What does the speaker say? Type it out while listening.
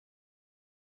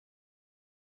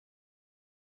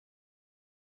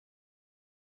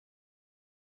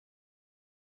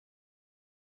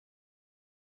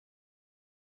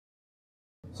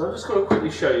So I'm just going to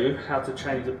quickly show you how to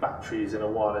change the batteries in a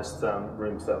wireless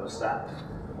room thermostat.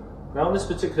 Now on this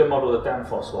particular model, the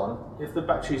Danfoss one, if the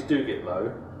batteries do get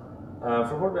low,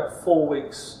 for probably about 4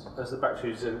 weeks as the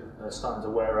batteries are starting to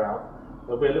wear out,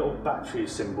 there'll be a little battery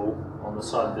symbol on the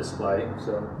side of the display.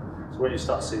 So when you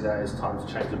start to see that, it's time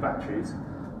to change the batteries.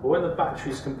 But when the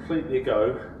batteries completely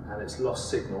go and it's lost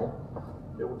signal,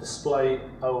 it will display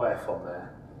OF on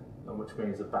there, which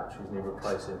means the batteries need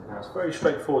replacing. Now it's very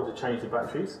straightforward to change the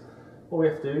batteries. All we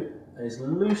have to do is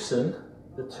loosen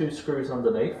the 2 screws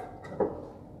underneath.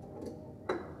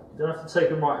 You don't have to take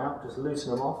them right out, just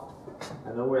loosen them off.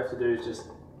 And all we have to do is just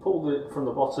pull it from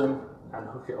the bottom and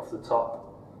hook it off the top.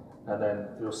 And then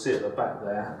you'll see at the back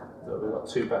there that we've got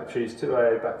 2 batteries, 2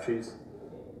 AA batteries.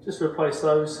 Just replace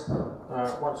those.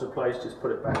 Once replaced, just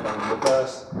put it back down in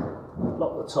reverse,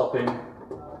 lock the top in,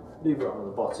 leave it on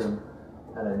the bottom,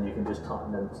 and then you can just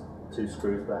tighten them 2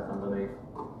 screws back underneath,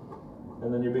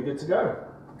 and then you'll be good to go.